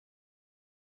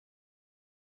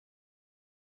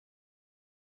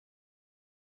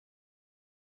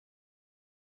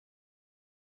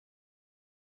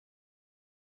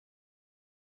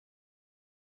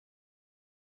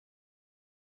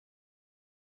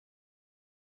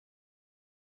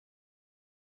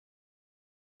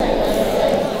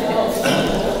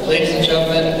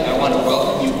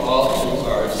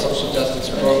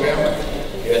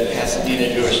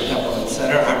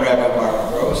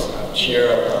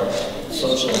our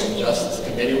Social Justice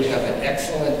Committee. We have an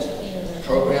excellent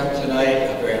program tonight,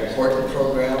 a very important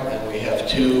program, and we have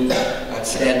two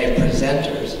outstanding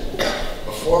presenters.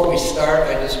 Before we start,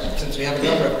 since we have a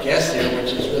number of guests here,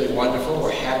 which is really wonderful,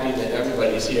 we're happy that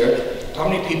everybody's here. How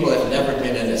many people have never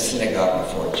been in a synagogue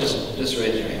before? Just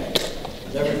raise your hand.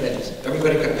 Never been.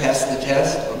 Everybody could pass the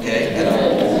test, okay? And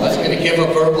I was going to give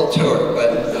a verbal tour,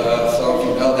 but so if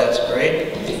you know, that's great.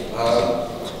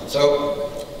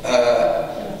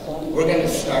 We're going to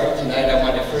start tonight. I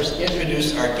want to first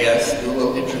introduce our guests, do a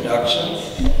little introduction.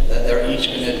 Then they're each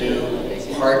going to do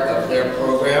part of their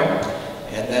program,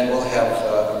 and then we'll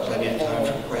have plenty of time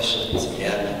for questions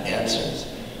and answers.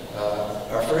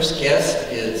 Our first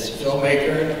guest is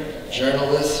filmmaker,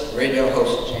 journalist, radio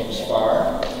host James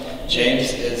Farr.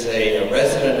 James is a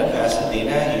resident of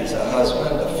Pasadena. He's a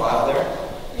husband, a father,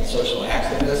 a social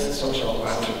activist, a social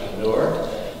entrepreneur,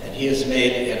 and he has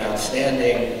made an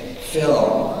outstanding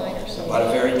film about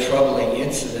a very troubling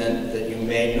incident that you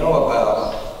may know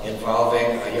about involving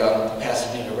a young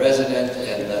Pasadena resident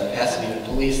and the Pasadena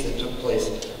police that took place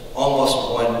almost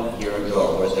 1 year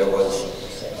ago, where there was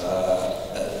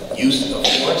use of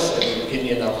force, in the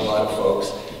opinion of a lot of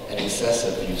folks, an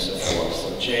excessive use of force.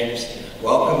 So James,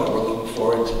 welcome, and we're looking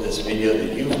forward to this video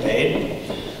that you've made.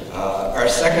 Our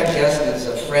second guest is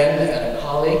a friend and a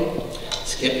colleague,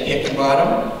 Skip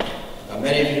Hickambottom.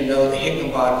 Many of you know the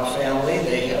Hickambottom family.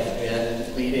 They have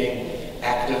been leading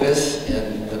activists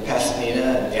in the Pasadena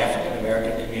and the African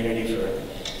American community for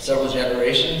several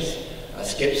generations.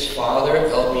 Skip's father,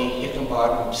 Elbie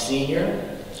Hickambottom Sr.,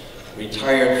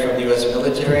 retired from the U.S.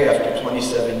 military after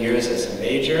 27 years as a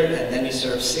major, and then he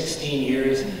served 16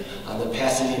 years on the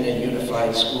Pasadena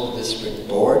Unified School District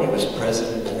Board. He was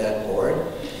president of that board.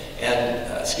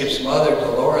 And Skip's mother,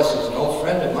 Dolores, who's an old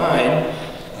friend of mine,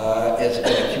 has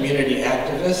been a community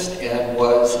activist and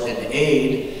was an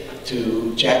aide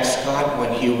to Jack Scott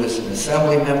when he was an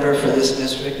assembly member for this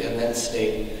district and then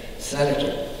state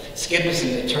senator. Skip is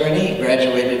an attorney,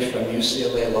 graduated from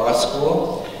UCLA Law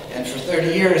School, and for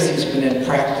 30 years he's been in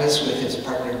practice with his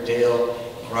partner Dale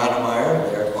Gronemeyer.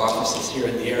 Their office is here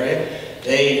in the area.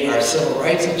 They are civil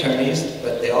rights attorneys,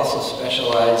 but they also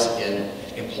specialize in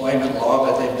employment law,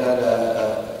 but they've done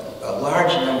a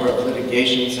large number of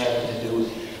litigations having to do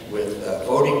with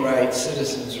voting rights,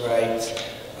 citizens' rights,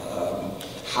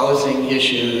 housing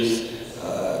issues,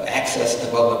 access to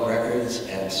public records,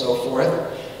 and so forth.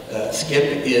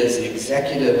 Skip is the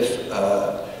executive,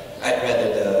 the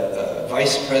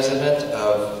vice president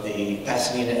of the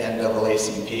Pasadena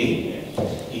NAACP.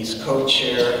 He's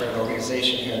co-chair of an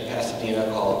organization here in Pasadena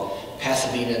called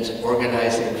Pasadenans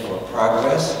Organizing for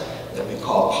Progress, that we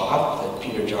call POP, that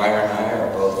Peter Dreyer and I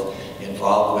are both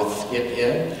involved with Skip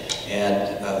in.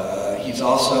 And he's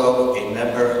also a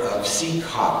member of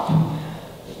CCOP,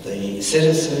 the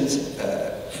Citizens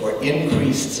for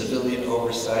Increased Civilian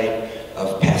Oversight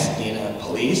of Pasadena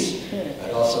Police.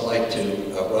 I'd also like to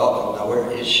welcome, now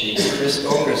where is she? Chris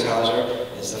Ballew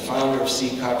is the founder of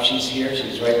CCOP. She's here,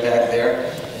 she's right back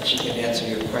there, and she can answer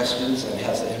your questions and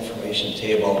has the information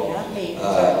table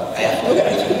after.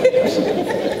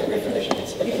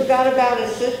 You forgot about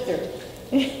his sister.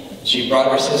 She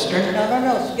brought her sister?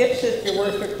 No. Skip's sister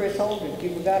works for Chris Holden.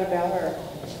 You forgot about her.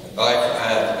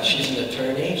 She's an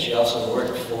attorney. She also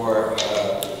worked for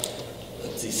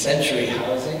Century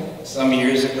Housing some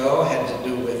years ago. Had to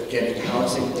do with getting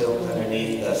housing built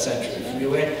underneath the Century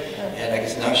Freeway. And I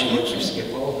guess now she works for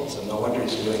Skip Holden, so no wonder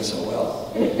he's doing so well.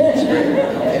 That's great.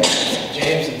 Okay.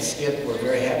 James and Skip, we're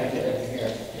very happy to have you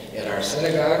here in our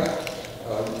synagogue.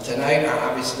 Tonight,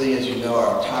 obviously, as you know,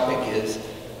 our topic is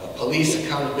police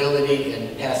accountability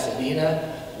in Pasadena,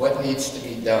 what needs to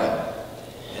be done.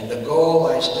 And the goal,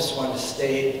 I just want to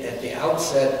state at the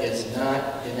outset, is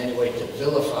not in any way to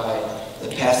vilify the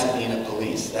Pasadena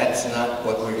police. That's not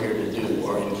what we're here to do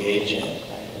or engage in.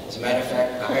 As a matter of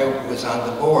fact, I was on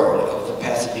the board of the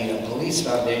Pasadena Police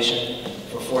Foundation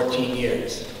for 14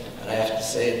 years. And I have to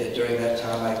say that during that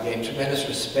time I gained tremendous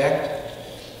respect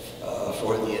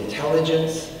for the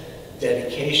intelligence,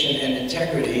 dedication, and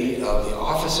integrity of the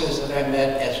officers that I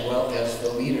met, as well as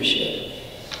the leadership.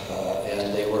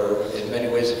 And they were, in many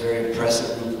ways, a very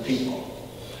impressive group of people.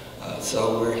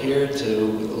 So we're here to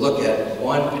look at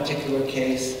one particular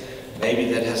case, maybe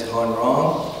that has gone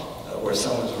wrong, where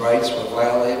someone's rights were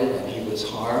violated and he was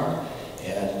harmed.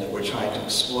 And we're trying to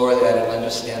explore that and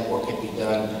understand what can be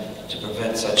done to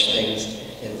prevent such things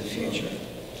in the future.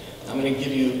 I'm going to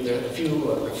give you, there are a few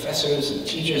professors and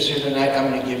teachers here tonight. I'm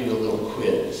going to give you a little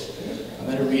quiz. I'm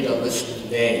going to read a list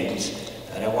of names,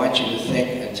 and I want you to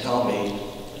think and tell me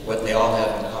what they all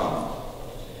have in common.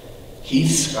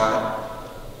 Keith Scott,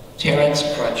 Terrence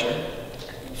Crutcher,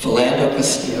 Philando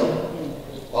Castile,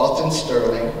 Alton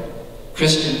Sterling,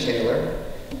 Christian Taylor,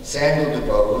 Samuel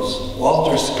DuBose,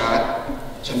 Walter Scott,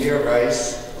 Tamir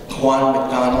Rice, Juan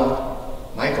McDonald,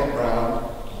 Michael Brown,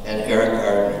 and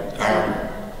Eric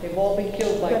Garner. They've all been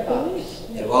killed by cops.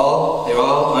 They're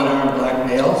all unarmed black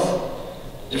males,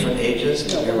 different ages.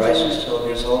 Tamir Rice was 12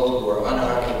 years old, who were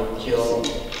unarmed and were killed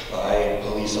by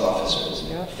police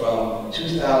officers from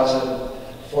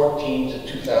 2014 to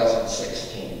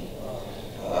 2016.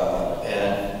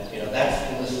 And you know,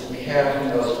 that's the list we have. Who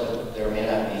knows that there may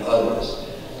not be others.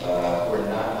 We're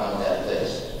not on that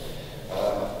list.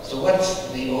 So what's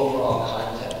the overall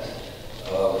context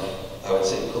of, I would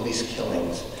say, police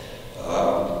killings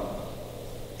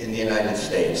in the United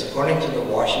States? According to the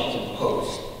Washington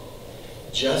Post,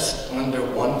 just under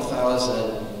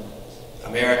 1,000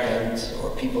 Americans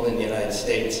or people in the United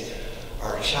States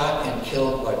are shot and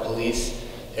killed by police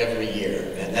every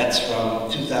year. And that's from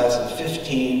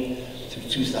 2015 through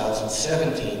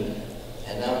 2017.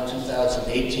 And now in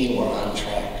 2018, we're on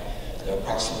track. There are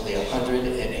approximately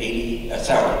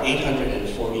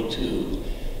 842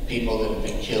 people that have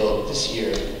been killed this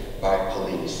year by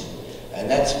police. And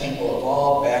that's people of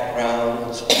all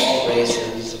backgrounds, all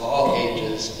races, all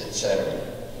ages, etc.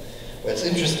 What's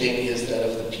interesting is that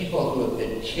of the people who have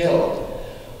been killed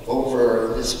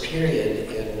over this period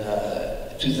in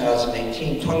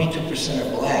 2018, 22%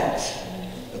 are blacks,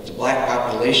 but the black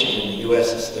population in the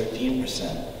US is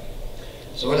 13%.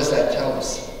 So what does that tell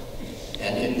us?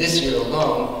 And in this year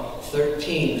alone,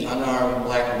 13 unarmed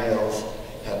black males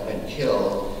have been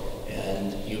killed.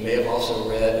 And you may have also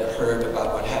read or heard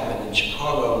about what happened in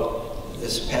Chicago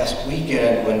this past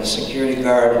weekend when the security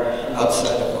guard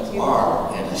outside of a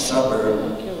bar in a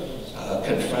suburb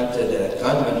confronted a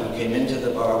gunman who came into the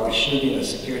bar, was shooting. A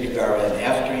security guard ran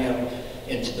after him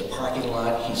into the parking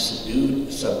lot. He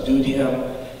subdued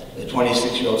him. The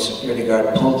 26-year-old security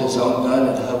guard pulled his own gun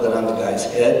and held it on the guy's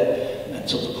head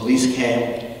until the police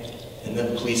came. And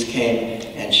then the police came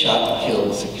and shot and killed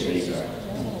the security guard.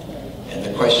 And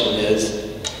the question is,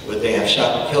 would they have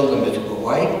shot and killed him if he were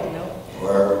white?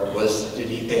 Or did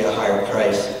he pay a higher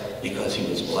price because he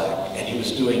was black? And he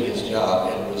was doing his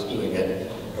job and was doing it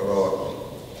heroically.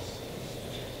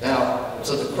 Now,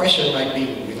 so the question might be,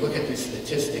 when we look at these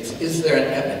statistics, is there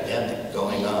an epidemic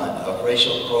going on of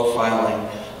racial profiling,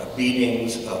 of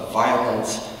beatings, of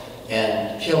violence,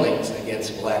 and killings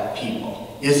against black people?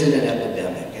 Is it an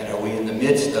epidemic? And are we in the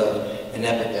midst of an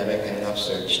epidemic and an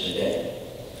upsurge today?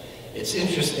 It's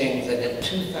interesting that in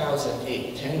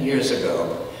 2008, 10 years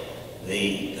ago,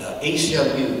 the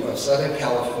ACLU of Southern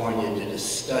California did a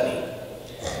study.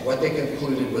 And what they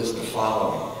concluded was the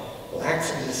following.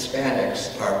 Blacks and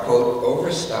Hispanics are, quote,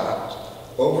 overstocked,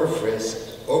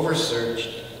 over-frisked, over-searched,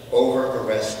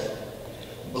 over-arrested.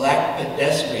 Black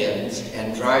pedestrians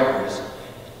and drivers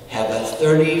have a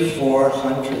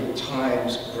 3,400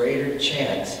 times greater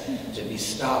chance to be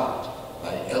stopped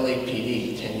by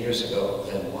LAPD 10 years ago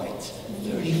than whites.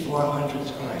 3,400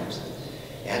 times.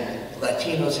 And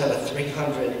Latinos have a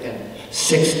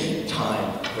 360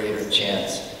 time greater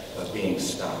chance of being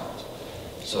stopped.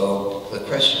 So the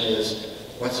question is,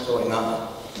 what's going on?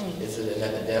 Is it an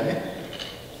epidemic?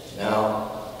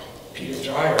 Now, Peter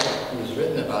Dreyer, who's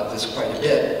written about this quite a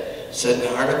bit, said in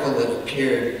an article that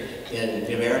appeared in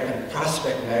the American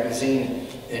Prospect magazine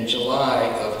in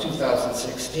July of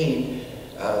 2016, he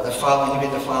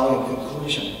made the following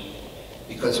conclusion.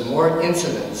 Because more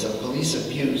incidents of police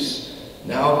abuse are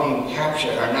now being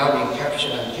captured on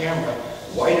camera,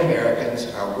 white Americans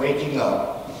are waking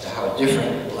up to how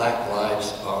different black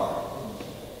lives are.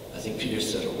 I think Peter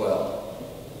said it well.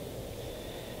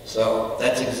 So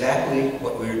that's exactly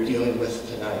what we're dealing with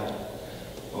tonight.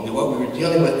 Only what we were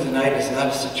dealing with tonight is not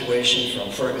a situation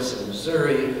from Ferguson,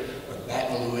 Missouri, or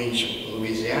Baton Rouge,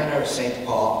 Louisiana, or St.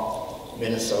 Paul,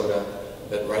 Minnesota,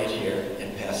 but right here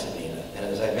in Pasadena. And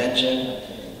as I mentioned,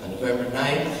 on November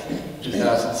 9th,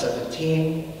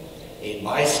 2017, a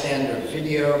bystander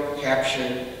video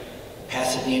captured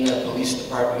Pasadena Police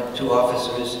Department, 2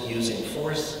 officers using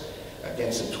force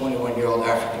against a 21-year-old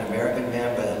African-American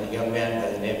young man by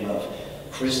the name of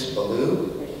Chris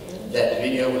Ballew. That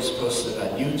video was posted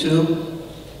on YouTube.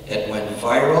 It went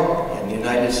viral in the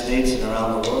United States and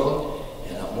around the world,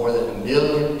 and more than 1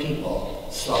 million people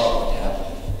saw what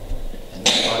happened. And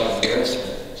that brought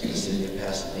embarrassment to the city of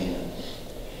Pasadena.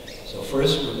 So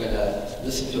first, we're going to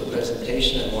listen to a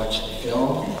presentation and watch the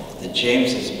film that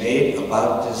James has made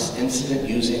about this incident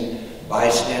using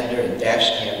bystander and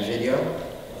dashcam video.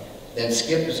 Then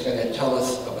Skip is going to tell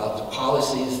us about the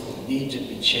policies that need to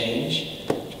be changed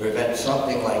to prevent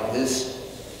something like this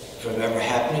from ever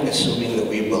happening, assuming that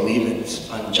we believe it's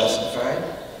unjustified,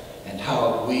 and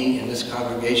how we in this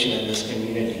congregation and this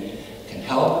community can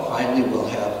help. Finally, we'll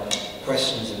have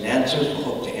questions and answers. We'll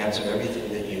hope to answer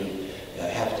everything that you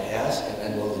have to ask, and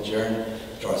then we'll adjourn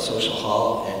to our social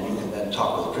hall, and you can then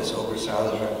talk with Chris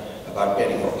Ballew about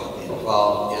getting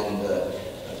involved in the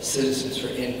Citizens for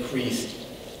Increased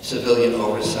Civilian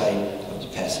Oversight of the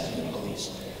Pasadena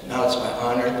Police. Now it's my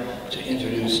honor to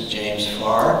introduce James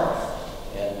Farr.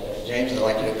 And James, I'd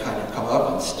like you to kind of come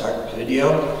up and start the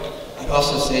video. I'd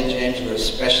also say, James, we're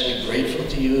especially grateful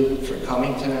to you for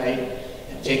coming tonight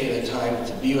and taking the time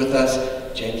to be with us.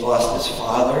 James lost his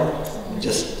father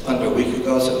just under a week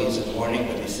ago, so he's in mourning,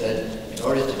 but he said in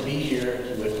order to be here,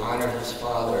 he would honor his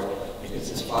father because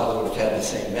his father would have had the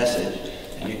same message.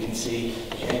 And you can see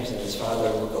James and his father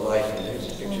look alike, and there's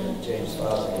a picture of James'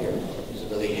 father here. He's a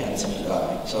really handsome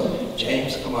guy. So,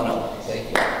 James, come on up. Thank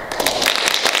you.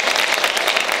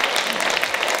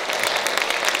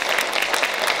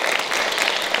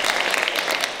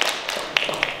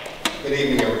 Good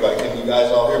evening, everybody. Can you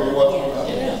guys all hear me well?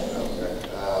 Yeah. Okay.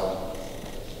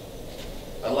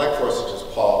 I'd like for us to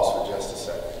just pause for just a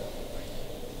second.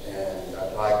 And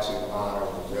I'd like to honor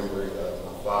the memory of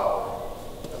my father.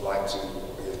 I'd like to,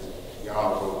 the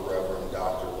Honorable Reverend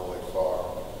Dr. Lloyd Farr.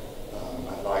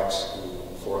 I'd like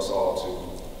for us all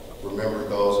to remember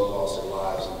those who lost their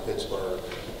lives in Pittsburgh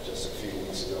just a few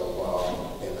weeks ago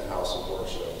while in the house of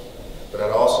worship. But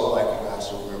I'd also like you guys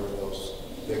to remember those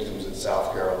victims in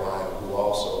South Carolina who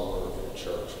also were in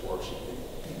church worshiping,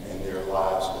 and their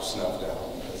lives were snuffed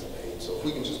out because of AIDS. So if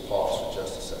we can just pause for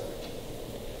just a second.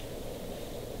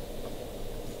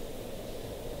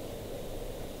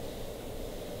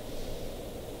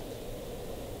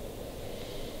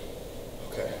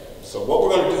 Okay, so what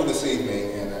we're going to do this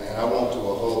evening, and I won't do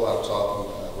a whole lot of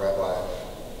talking, Rabbi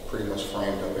pretty much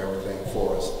framed up everything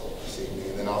for us this evening,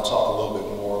 and then I'll talk a little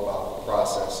bit more about the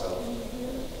process of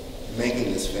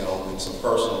making this film and some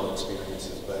personal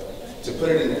experiences, but to put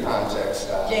it in the context,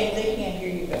 James, they can't hear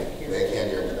you back here. they can't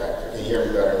hear me back there. Can you hear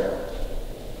me better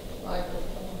now?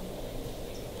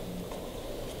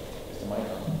 Is the mic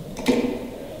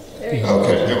on? There you go.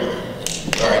 Okay, there we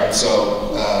go. All right, so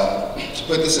to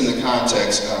put this in the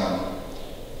context,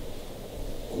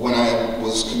 when I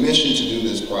was commissioned to do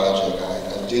this project,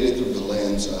 I did it through the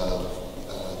lens of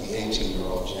the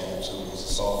 18-year-old James who was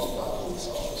assaulted by police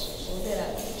officers.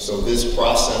 So this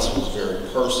process was very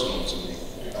personal to me.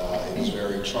 It was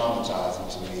very traumatizing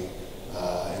to me,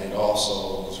 and it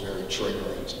also was very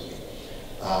triggering to me.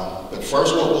 But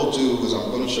first what we'll do is I'm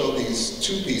going to show these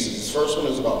two pieces. This first one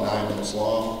is about 9 minutes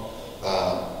long.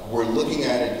 We're looking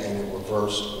at it in a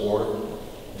reversed order.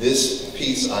 This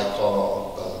piece I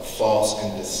call false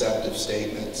and deceptive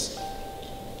statements.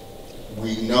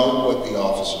 We know what the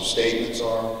officer's statements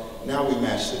are. Now we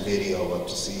match the video up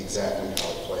to see exactly how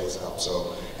it plays out.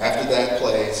 So after that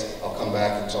plays, I'll come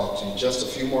back and talk to you just a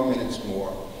few more minutes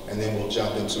more, and then we'll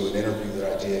jump into an interview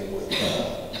that I did with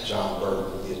John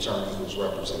Burton, the attorney who was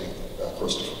representing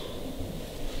Christopher.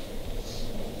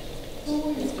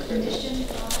 Who is the commission?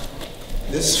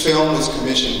 This film was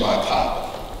commissioned by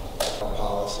PAPA,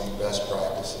 policy, best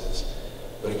practices.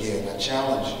 But again, I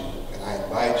challenge you and I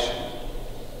invite you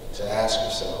to ask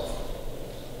yourself,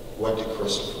 what did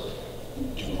Christopher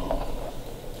do wrong?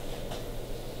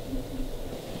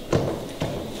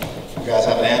 You guys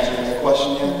have an answer to that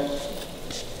question yet?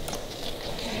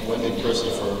 What did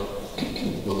Christopher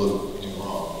Ballew do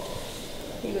wrong?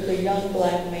 He was a young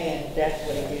black man. That's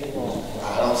what he did wrong.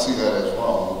 I don't see that as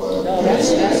wrong, but No,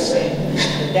 that's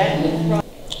wrong.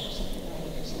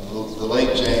 the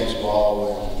late James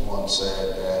Baldwin once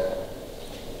said that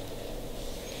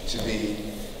to be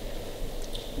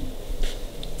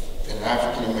an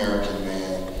African-American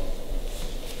man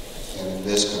in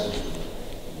this country,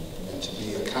 and to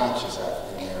be a conscious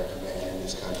African-American man in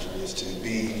this country, is to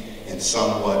be in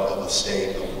somewhat of a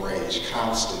state of rage,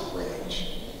 constant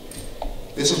rage.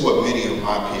 This is what many of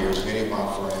my peers, many of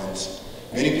my friends,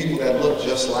 many people that look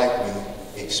just like me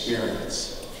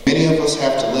experience. Many of us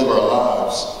have to live our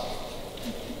lives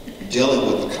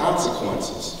dealing with the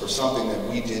consequences for something that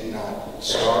we did not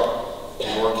start,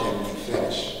 nor can we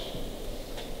finish.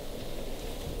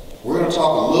 We're going to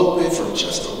talk a little bit, for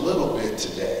just a little bit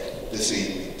today, this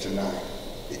evening, tonight,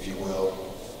 if you will,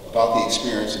 about the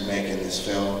experience of making this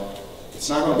film. It's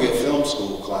not going to be a film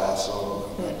school class, so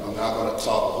I'm not going to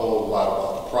talk a whole lot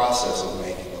about the process of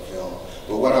making a film.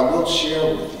 But what I will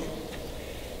share with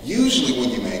you, usually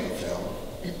when you make a film,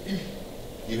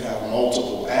 you have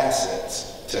multiple assets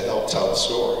to help tell a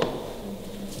story.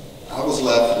 I was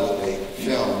left with a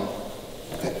film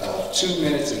of 2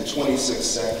 minutes and 26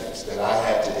 seconds that I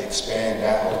had to expand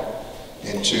out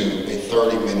into a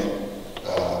 30-minute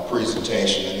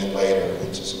presentation, and then later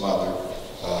into some other.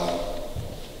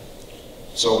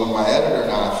 So when my editor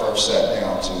and I first sat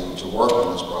down to work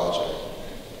on this project,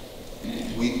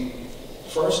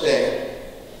 first day,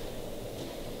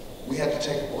 we had to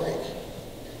take a break.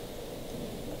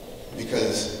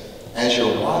 Because as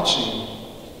you're watching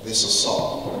this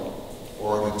assault,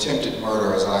 or an attempted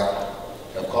murder, as I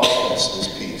have called this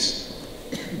piece,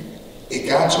 it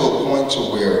got to a point to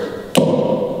where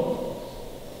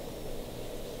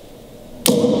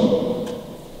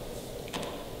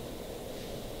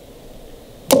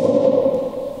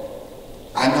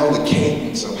I know the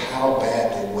cadence of how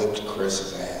bad they whipped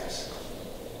Chris's ass.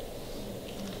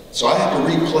 So I had to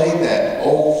replay that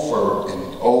over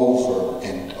and over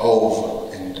and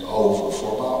over and over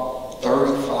for about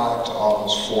 35 to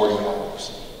almost 40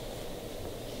 hours.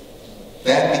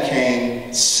 That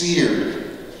became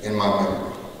seared in my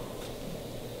memory.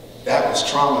 That was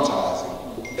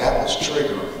traumatizing. That was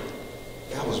triggering.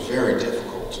 That was very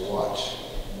difficult to watch.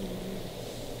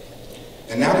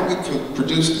 And now that we could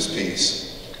produce this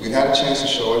piece, we've had a chance to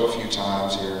show it a few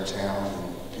times here in town,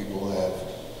 and people have,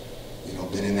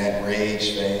 been in that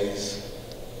rage phase,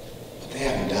 but they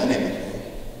haven't done anything.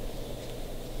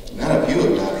 None of you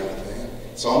have done anything.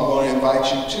 So I'm going to invite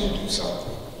you to do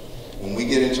something. When we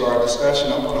get into our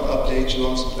discussion, I'm going to update you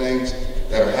on some things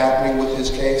that are happening with his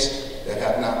case that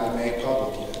have not been made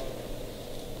public yet.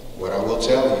 What I will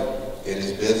tell you, it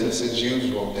is business as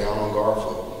usual down on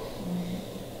Garfield.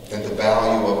 And the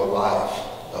value of a life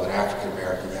of an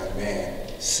African-American young man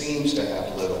seems to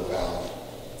have little value.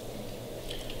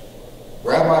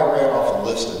 Rabbi read off a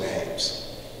list of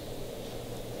names.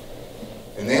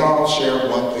 And they all share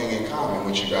one thing in common,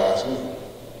 which you guys knew.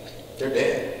 They're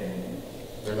dead.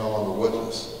 They're no longer with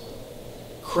us.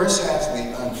 Chris has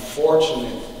the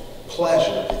unfortunate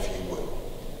pleasure, if you will,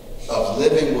 of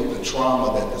living with the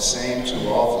trauma that the same two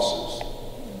officers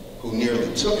who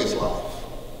nearly took his life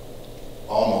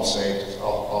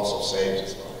also saved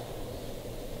his life.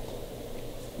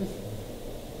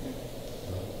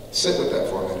 Sit with that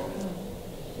for a minute.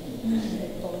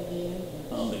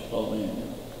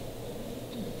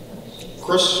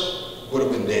 Chris would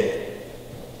have been dead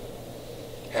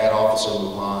had Officer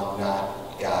Lujan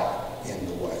not got in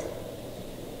the way.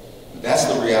 That's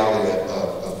the reality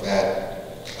of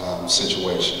that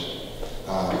situation.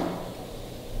 I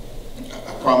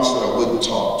promised that I wouldn't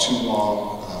talk too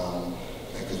long,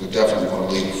 because we definitely want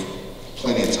to leave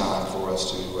plenty of time for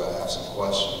us to have some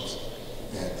questions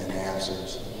and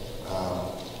answers.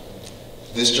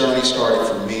 This journey started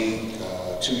for me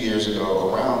 2 years ago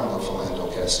around the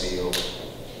Philando Castile,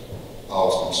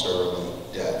 Alston Sterling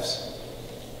deaths.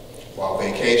 While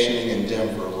vacationing in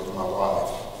Denver with my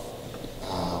wife,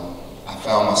 I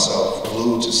found myself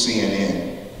glued to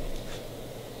CNN,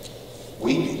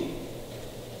 weeping.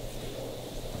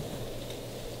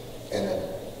 And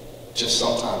just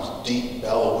sometimes deep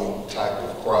bellowing type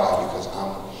of cry, because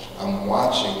I'm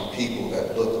watching people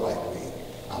that look like me.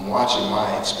 I'm watching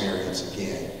my experience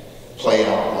again play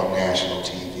out on national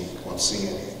TV, on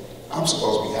CNN. I'm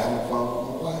supposed to be having fun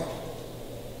with my wife.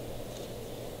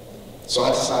 So I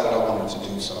decided I wanted to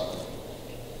do something.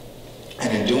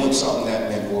 And in doing something, that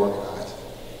meant organizing.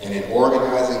 And in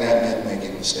organizing, that meant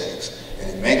making mistakes. And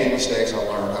in making mistakes, I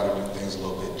learned how to do things a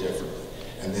little bit differently.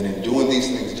 And then in doing these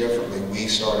things differently, we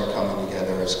started coming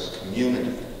together as a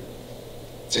community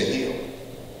to heal,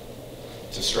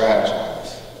 to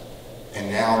strategize, and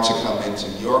now to come into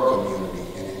your community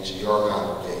and into your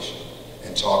congregation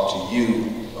and talk to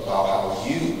you about how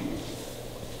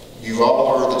you've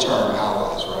all heard the term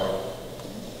allies, right?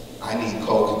 I need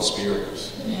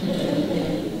co-conspirators.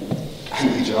 I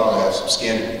need y'all to have some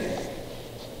skin in the game.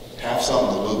 Have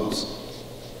something to lose.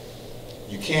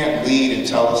 You can't lead and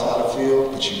tell us how to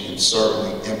feel, but you can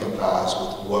certainly empathize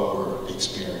with what we're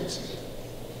experiencing.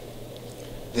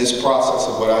 This process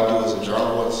of what I do as a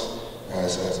journalist,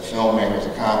 as a filmmaker, as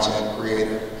a content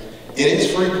creator, it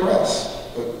is free press,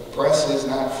 but press is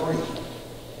not free.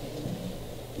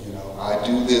 I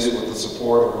do this with the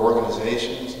support of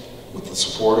organizations, with the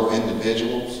support of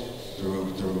individuals,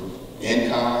 through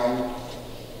in-kind.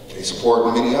 They support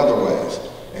in many other ways.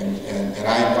 And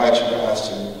I invite you guys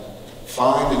to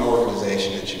find an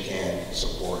organization that you can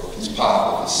support. If it's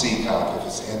POP, if it's CCOP, if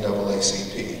it's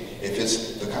NAACP, if it's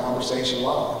the Conversation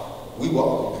Live, we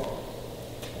welcome it.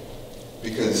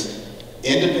 Because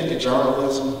independent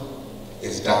journalism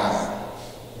is dying.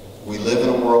 We live in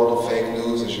a world of fake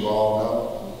news, as you all know.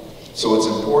 So it's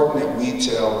important that we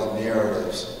tell the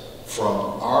narratives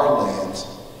from our lens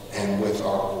and with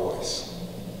our voice.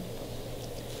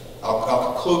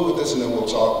 conclude with this, and then we'll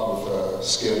talk with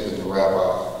Skip and the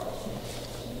rabbi.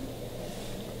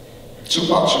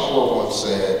 Tupac Shakur once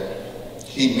said,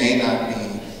 "He may not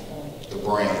be the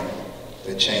brain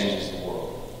that changes the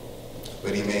world,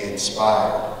 but he may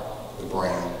inspire the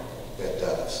brain that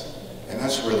does." And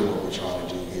that's really what we're trying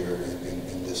to do here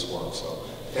in this work. So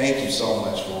thank you so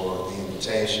much for the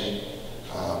invitation.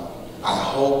 I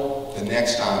hope the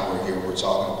next time we're here, we're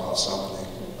talking about something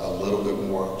a little bit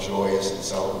more joyous and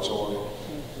celebratory.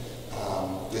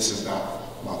 This is not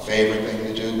my favorite thing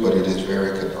to do, but it is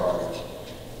very cathartic.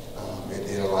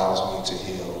 It allows me to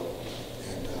heal.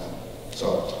 And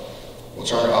so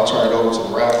I'll turn it over to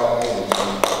the rabbi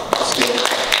and Skip.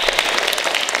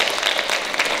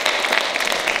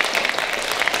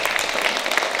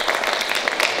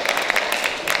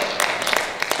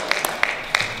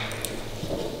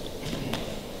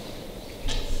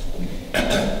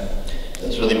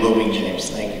 That's really moving, James.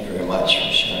 Thank you very much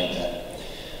for sharing that.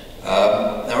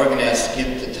 Now we're going to ask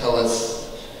Skip to tell us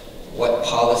what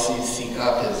policies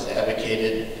CCOP has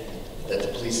advocated that the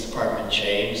police department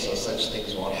change so such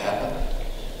things won't happen,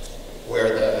 where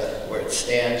it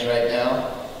stands right now,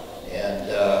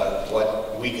 and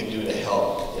what we can do to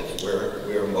help if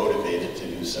we're motivated to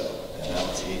do so. And I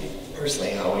would see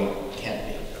personally how we can't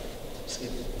be.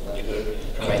 Skip, you good?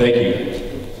 Thank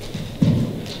you.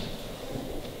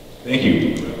 Thank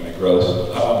you, Mike Gross.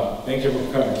 Thanks everyone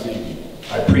for coming this evening.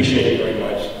 I appreciate it very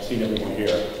much, seeing everyone here.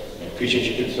 I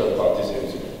appreciate your concern about this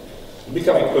incident. Let me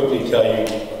kind of quickly tell you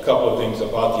a couple of things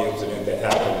about the incident that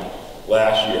happened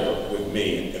last year with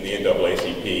me in the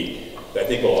NAACP that I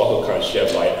think will also kind of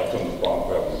shed light on some of the problems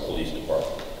we have in the police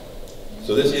department.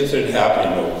 So this incident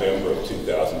happened in November of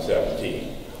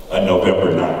 2017, on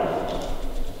November 9th.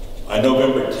 On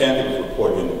November 10th, it was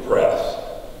reported in the press.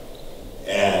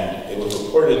 And it was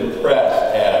reported in the press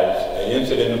as an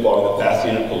incident involving the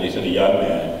Pasadena police and a young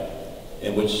man,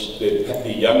 in which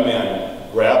the young man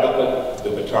grabbed the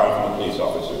baton from the police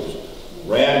officers,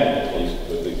 ran with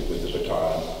the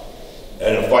baton,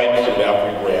 and a fight ensued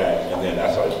after he ran, and then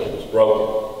that's how his leg was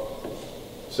broken.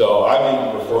 So I'm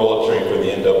in referral training for the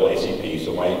NAACP,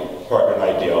 so my partner and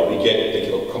I deal, they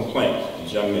get complaints.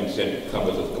 These young men come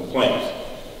with complaints.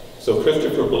 So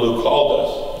Christopher Ballew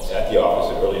called us at the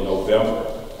office in early November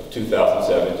of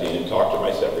 2017 and talked to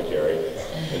my secretary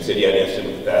and said he had an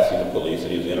incident with the Pasadena police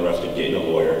and he was interested in getting a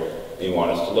lawyer and he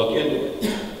wanted us to look into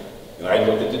it. And I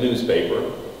looked at the newspaper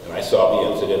and I saw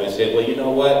the incident and I said, well, you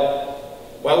know what?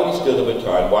 Why would he steal the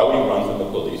baton? Why would he run from the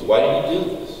police? Why did he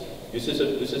do this?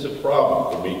 This is a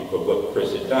problem for me, for what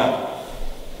Chris had done.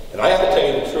 And I have to tell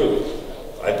you the truth.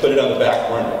 I put it on the back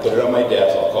burner. I put it on my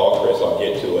desk. I'll call Chris. I'll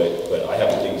get to it. But I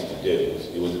have things to do.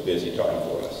 It was a busy time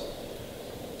for us.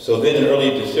 So then in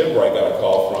early December, I got a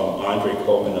call from Andre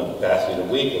Coleman of the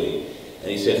Pasadena Weekly.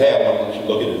 And he said, hey, I want you to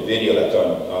look at a video that's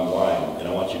online. And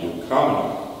I want you to comment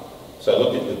on it. So I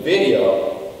looked at the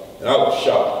video. And I was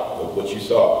shocked with what you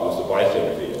saw. It was the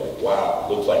bystander video. Like, wow,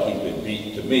 it looks like he's been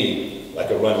beaten to me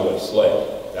like a runaway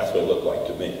slave. That's what it looked like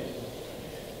to me.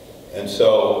 And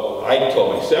so I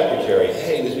told my secretary,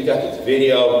 hey, we got this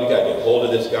video, we got to get hold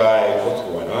of this guy, what's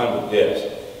going on with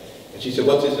this? And she said,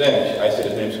 what's his name? I said,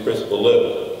 his name's Chris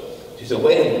Ballew. She said,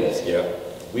 wait a minute,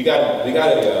 Skip. We got a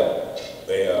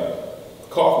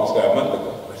call from this guy a month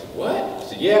ago. I said, what? I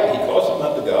said, yeah, he called us a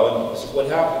month ago, and this is what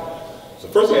happened. So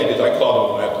the first thing I did is I called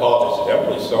him and I apologized. I said, I'm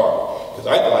really sorry, because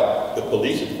I thought the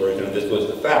police's version of this was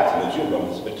the facts, and that you run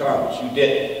this baton, but you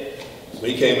didn't. So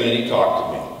he came in and he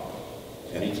talked to me.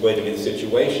 And he explained to me the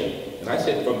situation. And I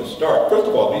said from the start, first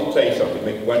of all, let me tell you something,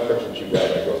 make one person you read.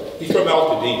 I go, he's from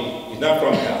Pasadena. He's not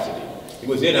from Pasadena. He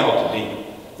was in Pasadena.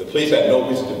 The police had no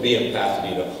reason to be in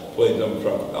Pasadena, pulling them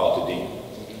from Pasadena.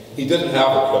 He doesn't have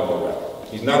a criminal record.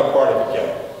 He's not a part of a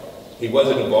gang. He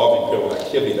wasn't involved in criminal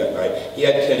activity that night. He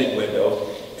had tinted windows,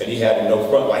 and he had no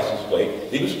front license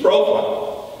plate. He was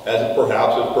profiled as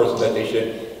perhaps a person that they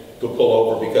should pull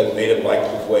over because they didn't like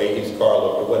the way his car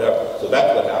looked or whatever. So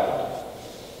that's what happened.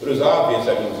 But it was obvious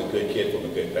that he was a good kid from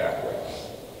a good background.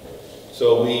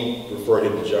 So we referred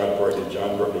him to John Burton, and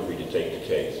John Burton agreed to take the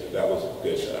case. And that was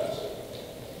good to us.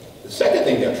 The second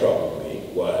thing that troubled me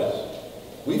was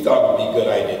we thought it would be a good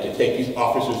idea to take these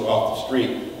officers off the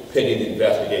street pending the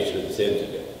investigation of this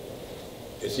incident.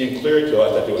 It seemed clear to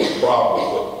us that there was a problem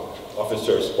with what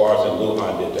Officer Esparza and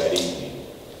Lujan did that evening.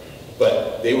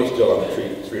 But they were still on the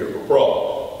street of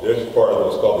patrol. There's part of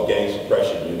what's called the gang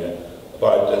suppression unit.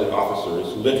 About a dozen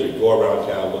officers who literally go around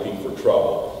town looking for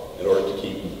trouble in order to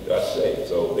keep us safe.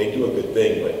 So they do a good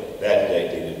thing, but that day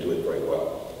they didn't do it very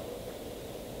well.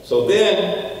 So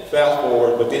then, fast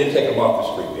forward, but they didn't take him off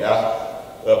the street. We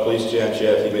asked Police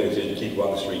Sanchez, he made a decision to keep him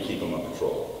on the street, keep him on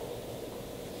patrol.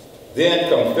 Then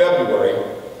come February,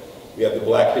 we have the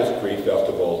Black History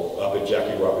Festival up at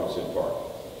Jackie Robinson Park.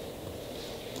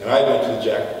 And I went to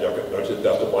the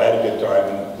festival. I had a good time,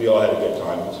 and we all had a good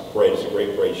time. It's a parade. It's a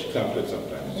great parade. You should come to it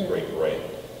sometime. It's a great parade.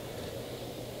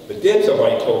 But then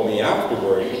somebody told me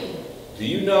afterward, do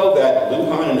you know that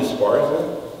Lujan and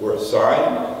Esparza were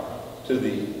assigned to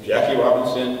the Jackie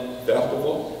Robinson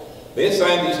Festival? They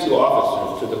assigned these two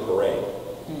officers to the parade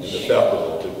and the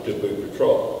festival to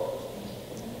patrol.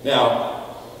 Now,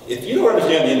 if you don't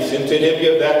understand the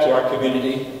insensitivity of that to our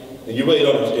community, then you really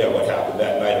don't understand what happened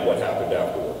that night and what happened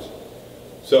afterwards.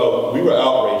 So we were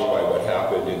outraged by what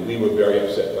happened, and we were very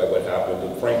upset by what happened.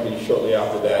 And frankly, shortly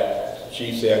after that,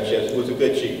 Chief Sanchez, who was a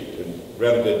good chief and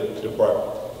ran a good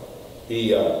department,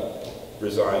 he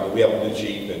resigned, and we have a new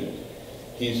chief, and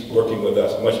he's working with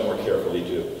us much more carefully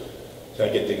to try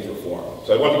to get things reformed.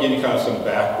 So I want to give you kind of some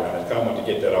background. I kind of want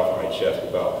to get that off my chest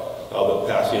about how the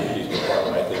Pasadena Police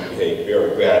Department, I think, behaved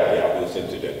very badly after this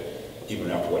incident,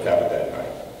 even after what happened that night.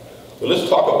 But let's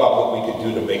talk about what we could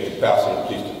do to make the Pasadena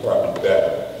Police Department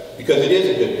better, because it is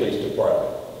a good police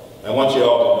department. I want you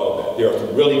all to know that. There are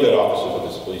some really good officers of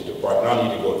this police department. I don't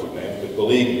need to go through names, but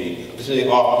believe me, this is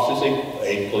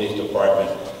a police department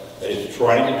that is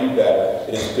trying to do better.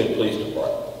 It is a good police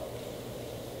department.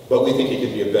 But we think it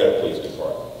could be a better police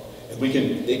department. And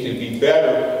it can be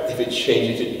better if it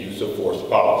changes its use of force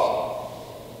policy.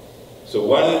 So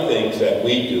one of the things that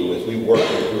we do is we work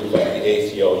with groups like the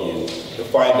ACLU to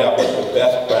find out what the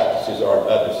best practices are in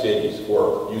other cities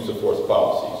for use of force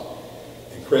policies.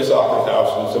 And Chris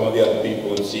Ballew and some of the other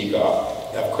people in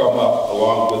CCOP have come up,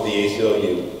 along with the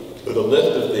ACLU, with a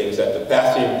list of things that the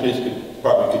Pasadena Police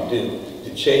Department could do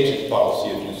to change its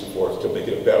policy of use of force to make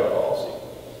it a better policy.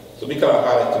 So we kind of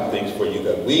highlight some things for you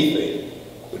that we think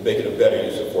would make it a better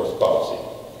use of force policy.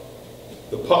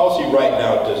 The policy right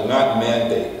now does not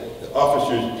mandate that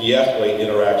officers de-escalate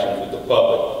interactions with the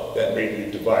public that may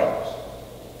lead to violence.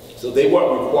 So they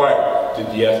weren't required to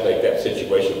de-escalate that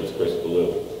situation with Chris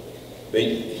Ballew.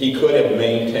 He could have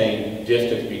maintained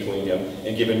distance between them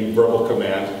and given verbal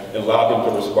commands and allowed them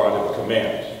to respond to the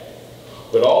commands.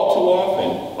 But all too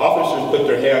often, officers put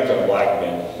their hands on black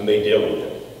men and they deal with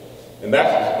them. And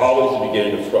that's always the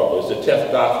beginning of trouble. It's a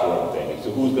testosterone thing. It's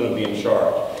who's going to be in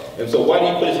charge. And so why do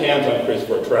you put his hands on Chris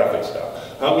for a traffic stop?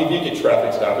 How many of you get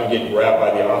traffic stopped and get grabbed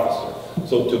by the officer?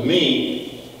 So to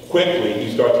me, quickly,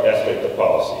 you start to escalate the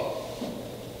policy.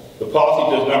 The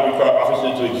policy does not require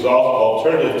officers to exhaust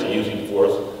alternatives to using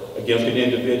force against an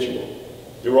individual.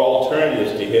 There are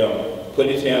alternatives to him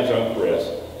putting his hands on Chris,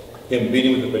 him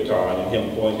beating with a baton, and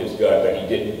him pointing his gun that he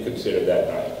didn't consider that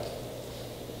night.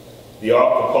 The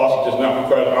policy does not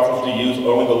require the officers to use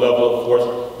only the level of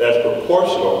force that is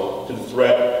proportional to the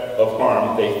threat of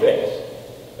harm they face.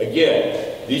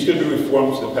 Again, these could be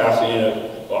reforms to the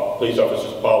Pasadena police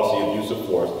officers' policy of use of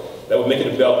force that would make it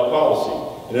a better policy.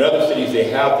 And in other cities, they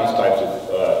have these types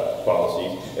of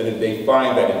policies, and they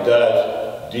find that it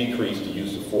does decrease the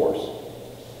use of force.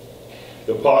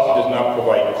 The policy does not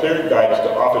provide clear guidance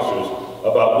to officers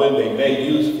about when they may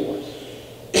use force.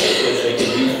 They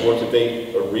can use force if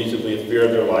they are reasonably in fear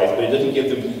of their life, but it doesn't give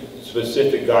them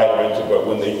specific guidelines about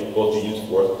when they're supposed to use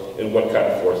force and what kind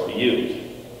of force to use.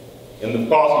 And the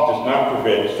policy does not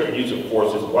prevent certain use of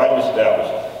force is widely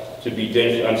established to be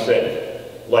dangerous and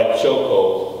unsafe, like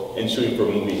chokeholds and shooting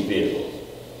from moving vehicles.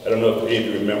 I don't know if any of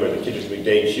you remember the Kitchens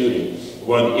McDade shooting.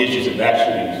 One of the issues in that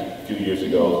shooting a few years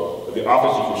ago, the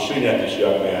officers were shooting at this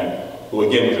young man, who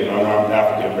again was an unarmed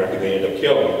African American they ended up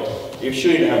killing. They were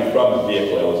shooting at him from the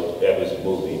vehicle that was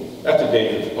moving. That's a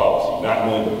dangerous policy, not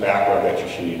knowing the background that you're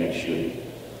shooting and shooting.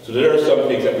 So there are some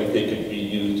things that we think could be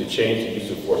used to change the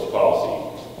use of force policy.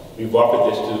 We've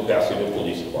offered this to the Pasadena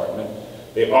Police Department.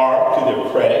 They are, to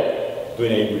their credit,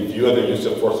 doing a review of their use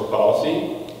of force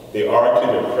policy. They are, to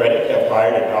their credit, have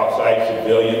hired an outside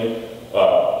civilian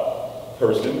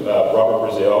person, Robert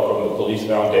Brazil from the Police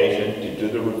Foundation, to do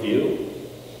the review.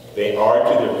 They are,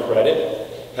 to their credit,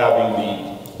 having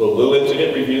the Ballew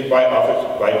incident reviewed by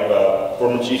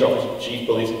former Chief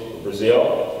Police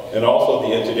Brazil, and also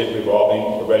the incident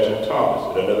involving Reginald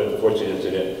Thomas, and another unfortunate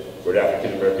incident where an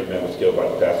African American man was killed by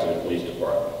the Pasadena Police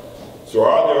Department. So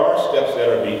there are steps that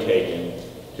are being taken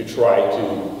to try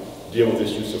to deal with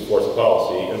this use of force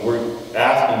policy, and we're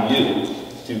asking you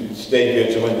to stay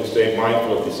vigilant and stay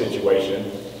mindful of the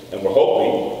situation, and we're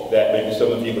hoping that maybe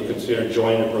some of you would consider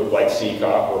joining a group like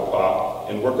CCOP or POP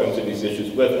and work on some of these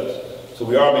issues with us. So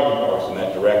we are making progress in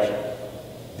that direction.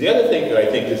 The other thing that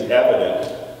I think is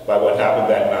evident by what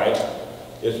happened that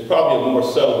night is probably a more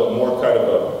subtle but more kind of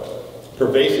a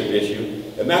pervasive issue,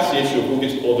 and that's the issue of who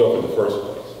gets pulled over in the first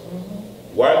place.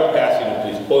 Why are the Pasadena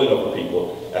Police pulling over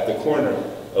people at the corner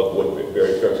of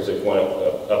Woodbury Church as they're going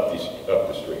up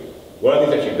the street. One of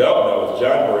the things that you don't know is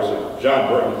John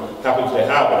Burton happens to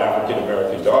have an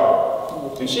African-American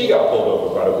daughter. And she got pulled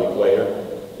over about a week later,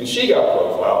 and she got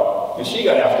profiled, and she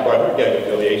got asked about her gang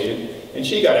affiliation, and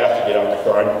she got asked to get out the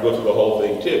car and go through the whole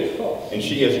thing too. And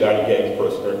she has not a gang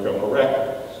person or criminal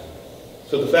record.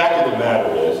 So the fact of the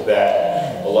matter is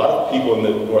that a lot of people in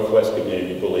the Northwest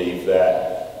community believe that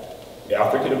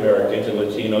African Americans and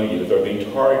Latino youth are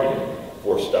being targeted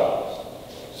for stop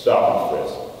and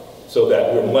frisk, so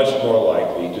that we're much more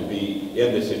likely to be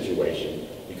in this situation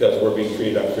because we're being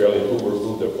treated unfairly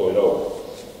who they're pulling over.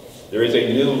 There is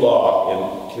a new law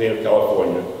in the state of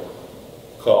California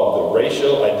called the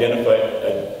Racial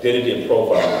Identity and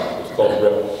Profiling. It's called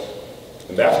RIPPLE.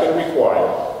 And that's going to require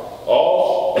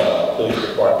all police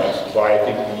departments by, I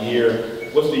think, the year,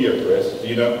 what's the year, Chris? Do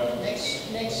you know?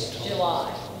 Next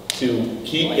July. To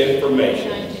keep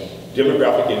information,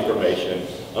 demographic information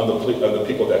on the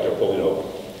people that they're pulling over.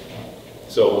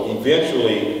 So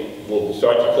eventually, we'll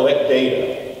start to collect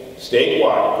data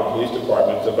statewide for police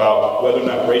departments about whether or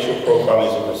not racial profiling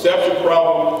is a perception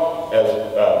problem, as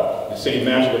the city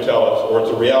manager would tell us, or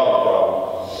it's a reality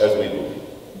problem, as we believe.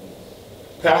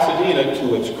 Pasadena,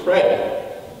 to its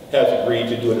credit, has agreed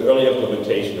to do an early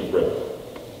implementation of RIPPLE.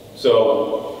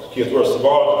 So, because we're a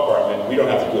smaller department, we don't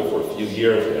have to do it for a few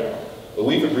years now. But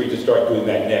we've agreed to start doing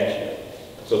that next year.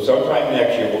 So sometime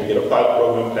next year, we'll get a pilot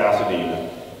program in Pasadena,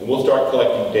 and we'll start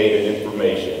collecting data and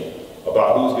information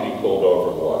about who's getting pulled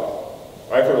over and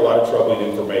why. I've heard a lot of troubling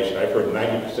information. I've heard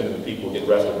 90% of the people who get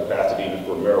arrested in Pasadena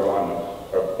for marijuana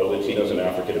are Latinos and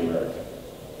African American.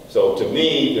 So to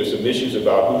me, there's some issues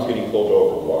about who's getting pulled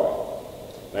over and why.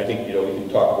 And I think, you know, we can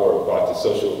talk more about the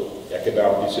social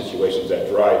economic situations that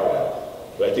drive that.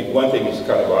 But I think one thing that's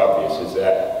kind of obvious is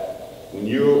that when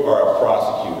you are a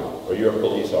prosecutor or you're a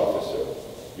police officer,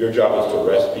 your job is to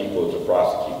arrest people and to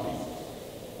prosecute people.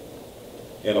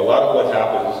 And a lot of what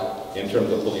happens in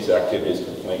terms of police activity is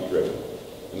complaint-driven.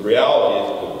 And the reality is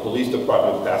that the police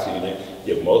department of Pasadena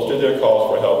get most of their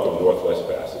calls for help from Northwest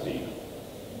Pasadena.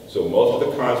 So most of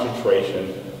the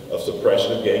concentration of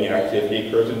suppression of gang activity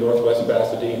occurs in Northwest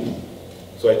Pasadena.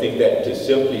 So I think that to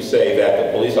simply say that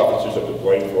the police officers are to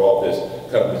blame for all this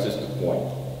kind of misses the point,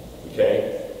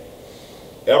 okay?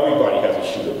 Everybody has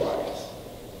a shooter bias.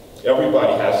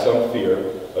 Everybody has some fear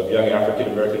of young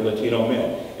African American Latino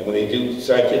men. And when they do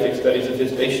scientific studies of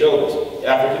this, they show us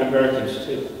African Americans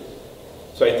too.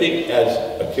 So I think as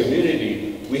a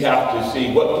community, we have to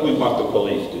see what do we want the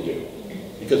police to do.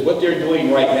 Because what they're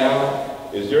doing right now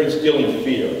is they're instilling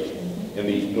fear in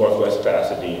the Northwest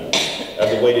Pasadena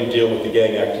as a way to deal with the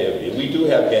gang activity. And we do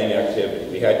have gang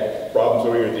activity. We had problems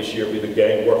earlier this year with the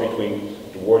gang war between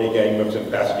Duarte gang members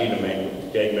and Pasadena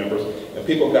gang members, and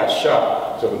people got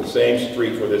shot. So in the same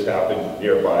streets where this happened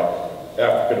nearby,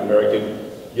 African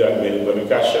American young men and women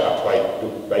got shot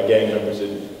by gang members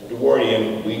in Duarte,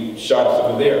 and we shot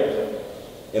some of there.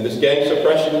 And this gang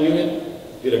suppression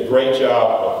unit did a great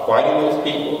job of fighting those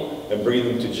people and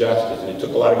bringing them to justice, and it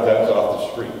took a lot of guns off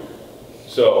the street.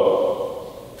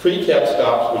 So pretext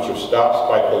stops, which are stops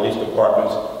by police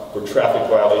departments for traffic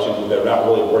violations when they're not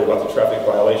really worried about the traffic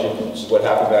violation, which is what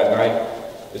happened that night,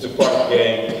 is a part of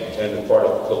gang and a part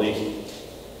of police.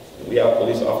 And we have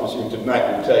police officers here tonight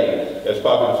who tell you that's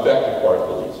probably an effective part of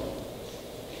policing.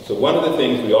 So one of the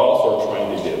things we also are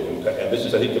trying to do, and this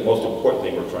is I think the most important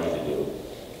thing we're trying to do,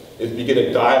 is begin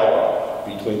a dialogue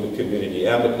between the community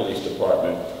and the police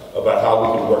department about how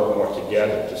we can work more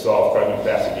together to solve crime in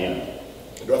Pasadena,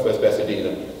 Northwest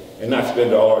Pasadena, and not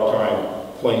spend all our time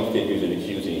pointing fingers and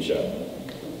accusing each other.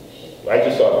 I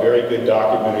just saw a very good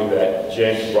documentary that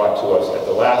James brought to us at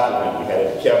the last event we had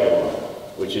at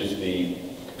Hickambottom, which is the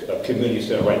community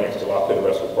center right next to La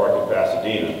Pinarresco Park in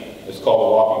Pasadena. It's called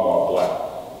The Walking While Black.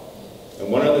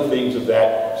 And one of the things of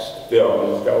that film,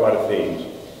 and it's got a lot of themes,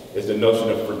 is the notion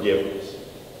of forgiveness.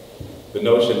 The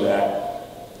notion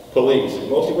that police, and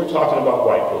mostly we're talking about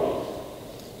white police,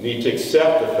 need to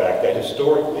accept the fact that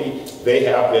historically they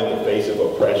have been the face of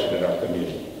oppression in our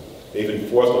community. They've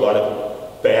enforced a lot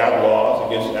of bad laws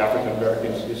against African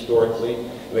Americans historically,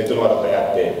 and they've done a lot of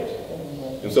bad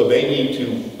things. And so they need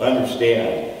to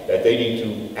understand that they need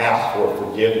to ask for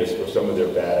forgiveness for some of their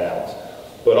bad acts.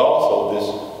 But also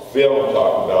this film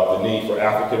talked about the need for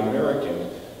African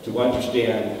Americans to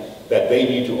understand that they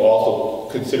need to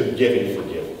also consider giving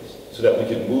forgiveness so that we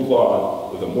can move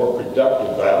on with a more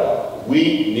productive dialogue.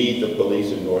 We need the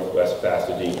police in Northwest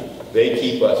Pasadena. They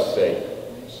keep us safe.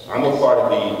 I'm a part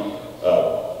of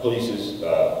the police's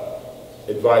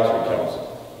advisory council.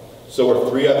 So are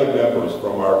 3 other members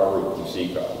from our group from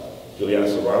CCOM. Juliana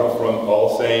Serrano from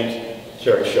All Saints,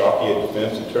 Terry Shockey, a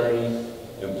defense attorney,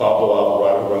 and Pablo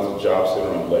Alvarado, who runs the Job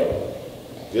Center on Lake.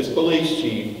 This police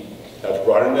chief has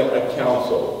brought in a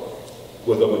council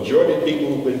with a majority of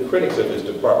people who've been critics of this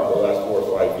department the last 4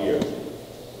 or 5 years.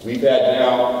 We've had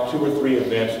now 2 or 3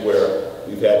 events where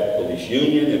we've had police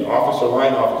union and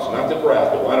line officers, not the brass,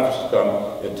 but line officers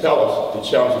come and tell us the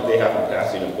challenge that they have in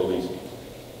Pasadena policing.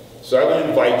 So I would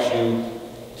invite you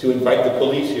to invite the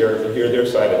police here to hear their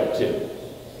side of it too.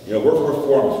 You know, we're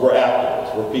reformers, we're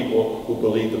activists, we're people who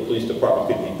believe the police department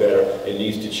could be better and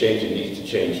needs to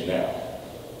change now.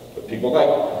 But people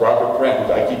like Robert Grant,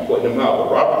 I keep putting him out,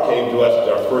 but Robert came to us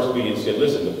at our first meeting and said,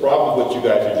 listen, the problem with what you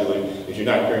guys are doing is you're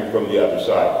not hearing from the other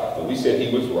side. And we said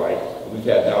he was right. And we've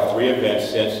had now 3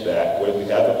 events since that where we've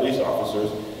had the police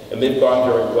officers, and they've gone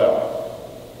very well.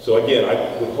 So again,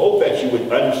 I would hope that you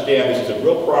would understand this is a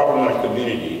real problem in our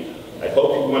community. I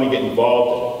hope you want to get involved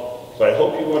in it. But I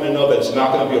hope you want to know that it's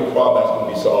not going to be a problem that's going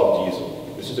to be solved easily.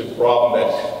 This is a problem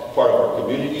that's part of our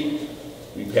community.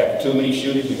 We've had too many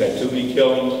shootings, we've had too many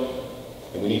killings,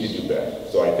 and we need to do better.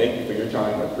 So I thank you for your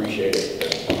time, I appreciate it.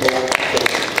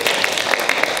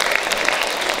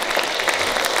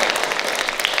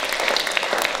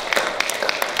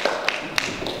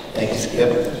 Thank you,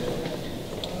 Skip.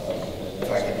 If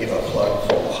I could give a plug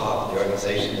for POP, the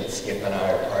organization that Skip and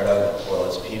I are part of, as well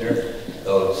as Peter,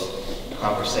 those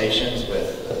conversations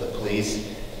with the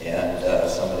police and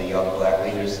some of the young black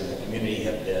leaders in the community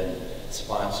have been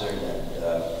sponsored and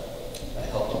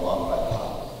helped along by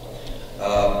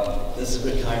POP. This is a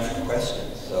good time for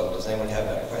questions. So does anyone have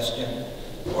a question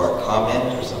or a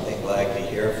comment or something they'd like to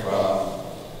hear from?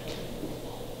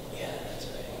 Yeah, that's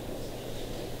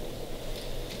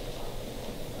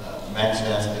right. Max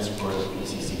Vasquez for the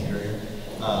PCC area.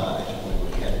 I think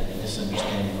we had a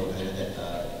misunderstanding over there that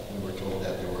we were told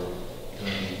that there were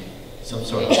going to be some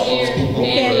sort of spokespeople.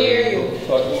 Can't hear you.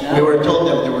 We were told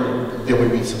that there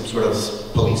would be some sort of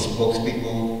police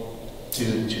spokespeople to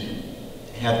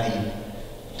have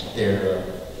their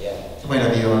point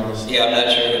of view on this. Yeah, I'm not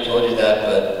sure who told you that,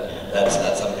 but that's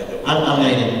not something that I'm not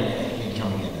in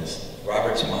coming in this.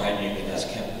 Robert's behind you, you can ask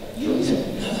him.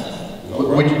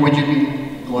 Would you be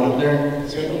going up there?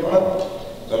 It's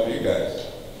up to you guys.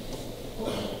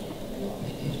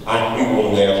 You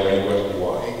will answer any question you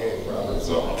want. Robert,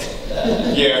 so.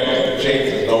 Yeah,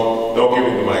 James, don't give me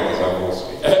the mic because I won't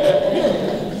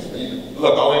speak.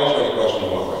 Look, I'll answer any question you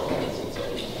want right now.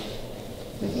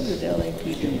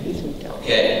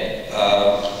 Okay.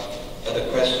 Other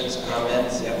questions,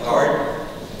 comments? Yeah, Howard?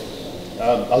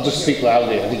 I'll just speak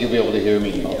loudly. I think you'll be able to hear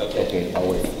me. Okay. I'll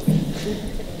wait.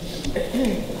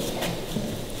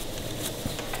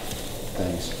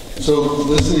 Thanks. So,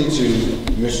 listening to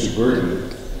Mr. Burton,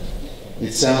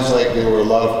 it sounds like there were a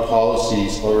lot of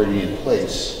policies already in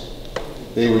place.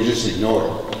 They were just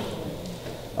ignored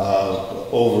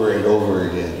over and over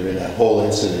again during that whole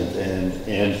incident.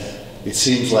 And it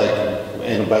seems like,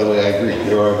 and by the way, I agree,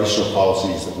 there are additional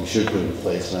policies that we should put in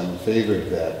place, and I'm in favor of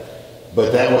that.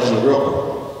 But that wasn't the real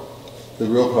problem. The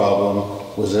real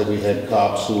problem was that we had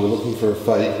cops who were looking for a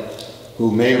fight,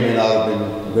 who may or may not have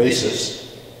been racist,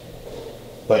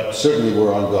 but certainly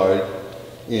were on guard.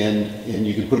 And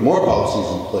you can put more policies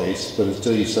in place, but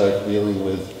until you start dealing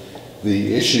with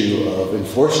the issue of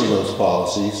enforcing those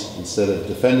policies, instead of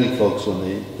defending folks when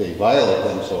they violate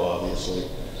them so obviously,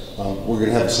 we're going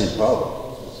to have the same problem.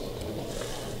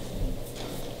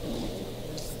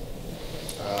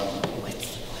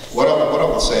 What I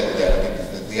would say to that, I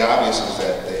mean, the obvious is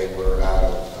that they were out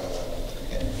of,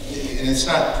 and it's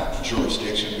not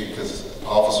jurisdiction because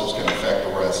officers can effect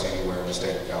arrests anywhere in the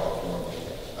state of California.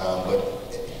 But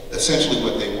essentially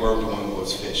what they were doing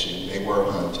was fishing. They were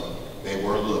hunting. They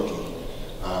were looking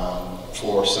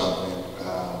for something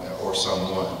or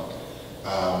someone.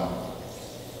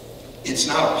 It's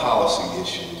not a policy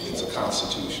issue. It's a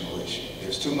constitutional issue.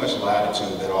 There's too much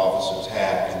latitude that officers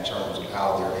have in terms of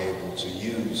how they're able to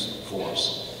use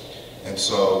force. And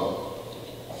so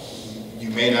you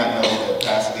may not know that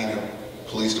Pasadena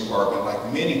Police Department,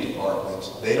 like many departments,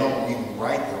 they don't even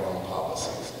write their own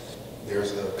policies.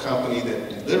 There's a company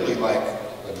that literally like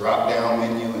a drop-down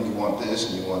menu, and you want this,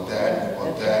 and you want that, and you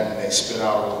want that, and they spit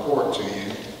out a report to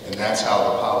you, and that's how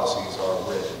the policies are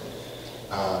written.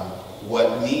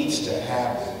 What needs to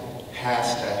happen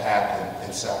has to happen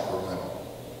in Sacramento.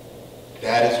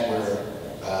 That is where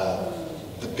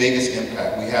the biggest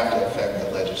impact, we have to affect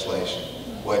the legislation.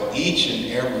 What each and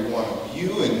every one of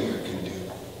you in here can do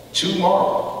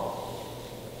tomorrow,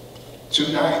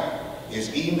 tonight, is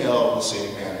email the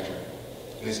city manager,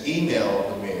 is email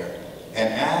the mayor,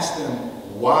 and ask them,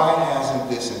 why hasn't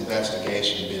this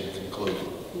investigation been concluded?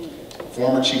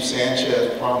 Former Chief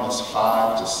Sanchez promised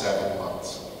 5 to 7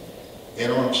 months.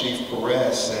 Interim Chief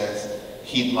Perez says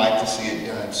he'd like to see it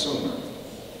done sooner.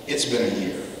 It's been a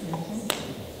year.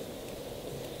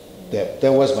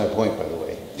 That was my point, by the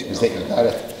way, is that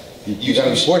you gotta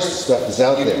enforce the stuff that's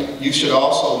out there. You should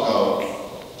also know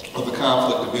of the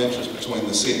conflict of interest between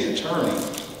the city attorney,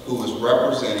 who is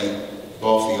representing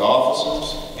both the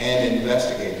officers and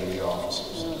investigating the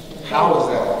officers. How is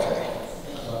that okay?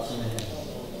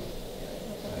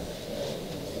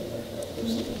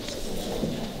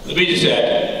 Let me just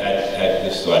add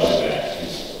this thought to that.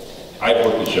 I've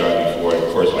worked with John before, and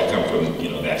of course I come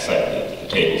from that side of the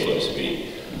table, so to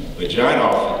speak. But John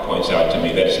often points out to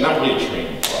me that it's not really a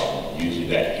training problem, usually,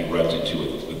 that he runs into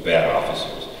with bad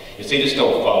officers. It's they just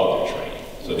don't follow their training.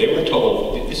 So they were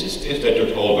told, this is things that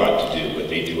they're told not to do, but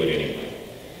they do it anyway.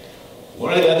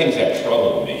 One of the other things that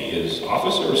troubled me is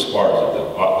Officer Esparza, the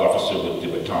officer with the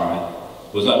baton,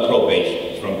 was on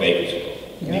probation. He's from Bakersfield.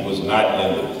 And he was not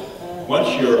limited. Once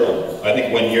I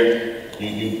think when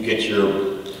you get your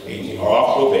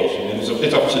off probation, and it's a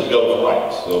police officer's Bill of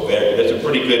Rights, so there's a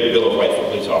pretty good Bill of Rights for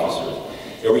police officers.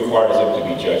 It requires them to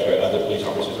be judged by other police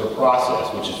officers in a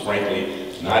process, which is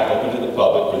frankly not open to the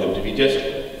public for them to be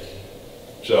disciplined.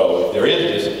 So if there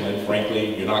is discipline,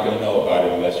 frankly, you're not going to know about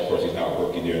it unless, of course, he's not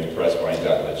working there and the press finds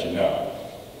out and lets you know.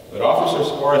 But Officer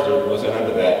Esparza wasn't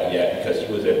under that yet because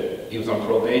he was on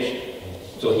probation.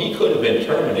 So he could have been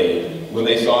terminated when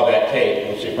they saw that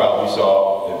tape, which they probably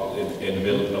saw in the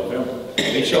middle of November.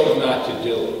 They chose not to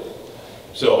do it.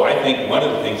 So I think one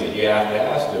of the things that you have to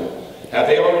ask them, have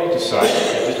they already decided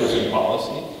that this was in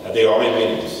policy? Have they already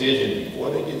made a decision before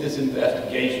they did this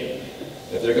investigation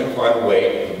that they're going to find a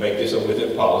way to make this a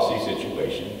within policy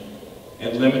situation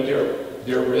and limit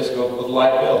their risk of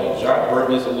liability? John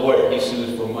Burton is a lawyer. He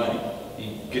sues for money.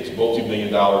 He gets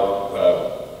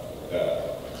multi-million-dollar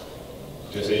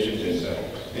decisions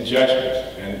and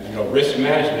judgments. And risk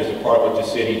management is a part of what the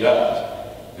city does.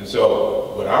 And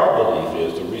so what our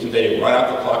belief is, the reason they run out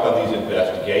the clock on these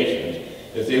investigations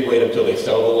is they wait until they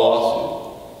settle the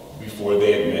lawsuit before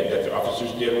they admit that the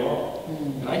officers did wrong.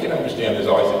 And I can understand there's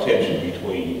always a tension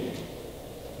between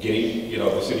getting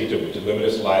the city to limit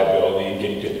its liability and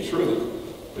getting to the truth.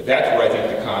 But that's where I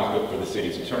think the conflict for the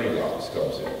city's attorney's office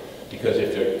comes in. Because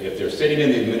if they're sitting in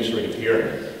the administrative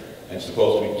hearing and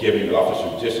supposed to be giving the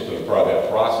officers discipline as part of that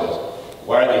process,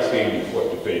 why are they saying in court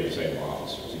to pay the same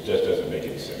officers? It just doesn't make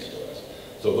any sense to us.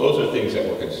 So those are things that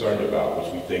we're concerned about,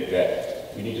 which we think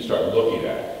that we need to start looking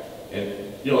at. And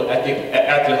I think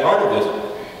at the heart of this,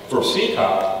 for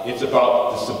CCOP, it's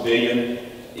about the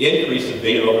increased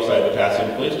civilian oversight of the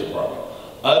Pasadena Police Department.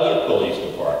 Other police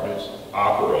departments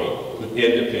operate with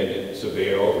independent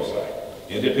civilian oversight,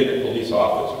 independent police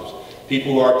officers,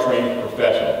 people who are trained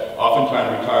professionals,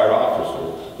 oftentimes retired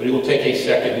officers, but it will take a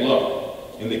second look.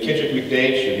 In the Kendrick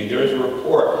McDade shooting, there is a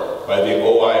report by the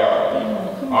OIR,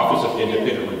 the Office of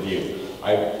Independent Review.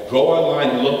 I go online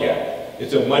and look at it.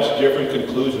 It's a much different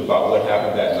conclusion about what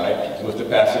happened that night with the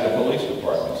Pasadena Police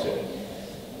Department sitting.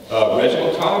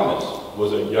 Reginald Thomas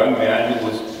was a young man who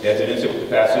was as an incident with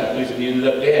the Pasadena Police and he ended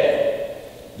up dead.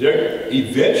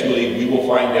 Eventually, we will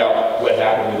find out what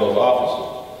happened to those officers.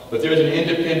 But there's an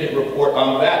independent report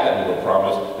on that we were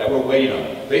promised that we're waiting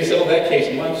on. They settled that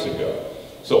case months ago.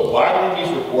 So bottling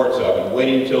these reports up and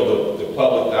waiting until the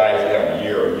public dies down a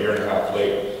year or a year and a half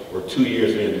later, or 2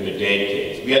 years later in the McDade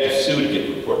case. We had to sue to get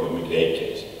the report in the McDade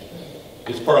case.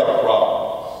 It's part of the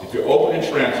problem. If you're open and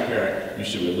transparent, you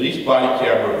should release body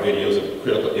camera videos of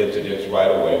critical incidents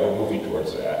right away. We're moving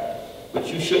towards that.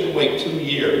 But you shouldn't wait 2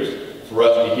 years for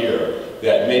us to hear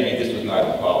that maybe this was not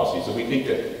in policy. So we think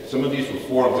that some of these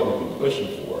reforms that we've been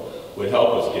pushing for would help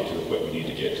us get to the point we need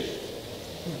to get to.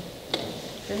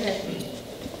 Go ahead.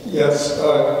 Yes,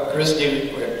 Christy,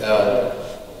 okay,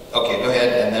 go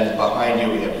ahead, and then behind you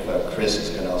we have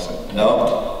Chris Nelson.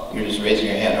 No? You're just raising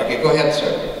your hand. Okay, go ahead,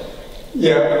 sir.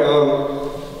 Yeah,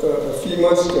 a few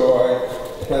months ago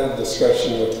I had a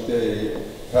discussion with a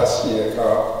Pasadena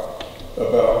cop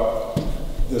about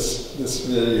this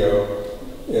video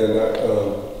and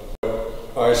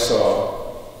I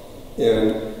saw.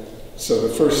 And so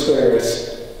the first thing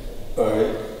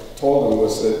I told him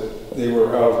was that they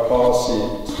were out of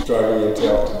policy driving into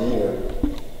Pasadena.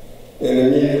 And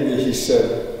immediately he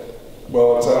said,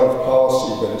 well, it's out of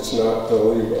policy, but it's not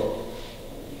illegal.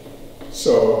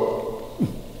 So,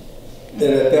 and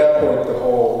at that point,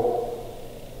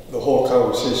 the whole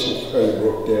conversation kind of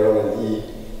broke down, and he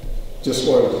just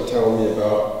wanted to tell me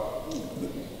about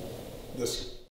this